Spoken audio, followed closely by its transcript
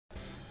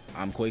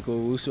I'm Kwaku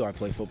Owuso. I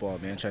play football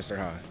at Manchester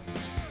High.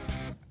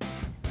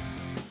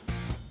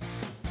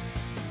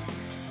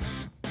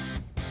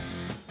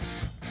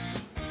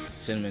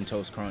 Cinnamon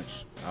Toast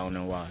Crunch. I don't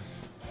know why.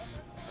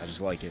 I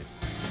just like it.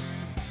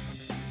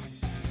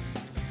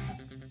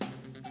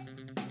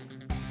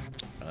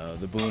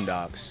 The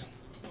Boondocks.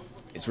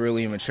 It's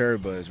really immature,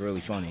 but it's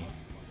really funny.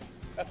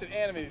 That's an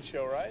animated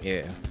show, right?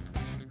 Yeah.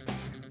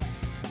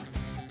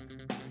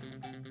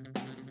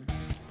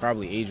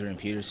 Probably Adrian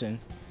Peterson.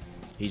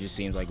 He just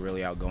seems like a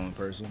really outgoing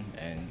person,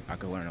 and I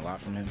could learn a lot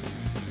from him.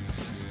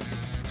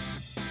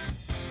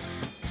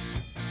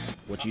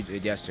 What you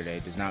did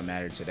yesterday does not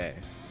matter today.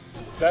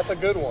 That's a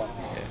good one.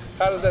 Yeah.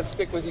 How does that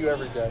stick with you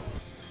every day?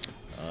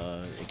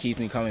 It keeps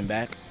me coming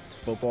back to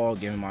football,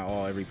 giving my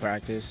all every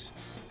practice,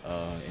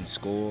 in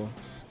school,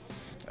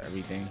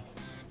 everything.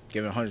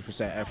 Giving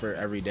 100% effort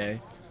every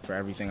day for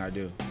everything I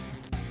do.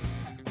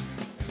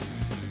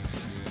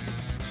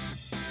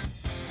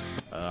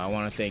 I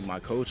want to thank my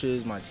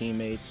coaches, my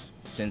teammates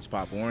since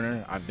Pop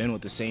Warner. I've been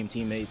with the same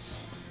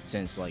teammates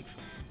since like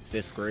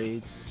 5th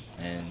grade,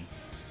 and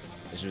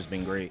it's just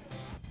been great.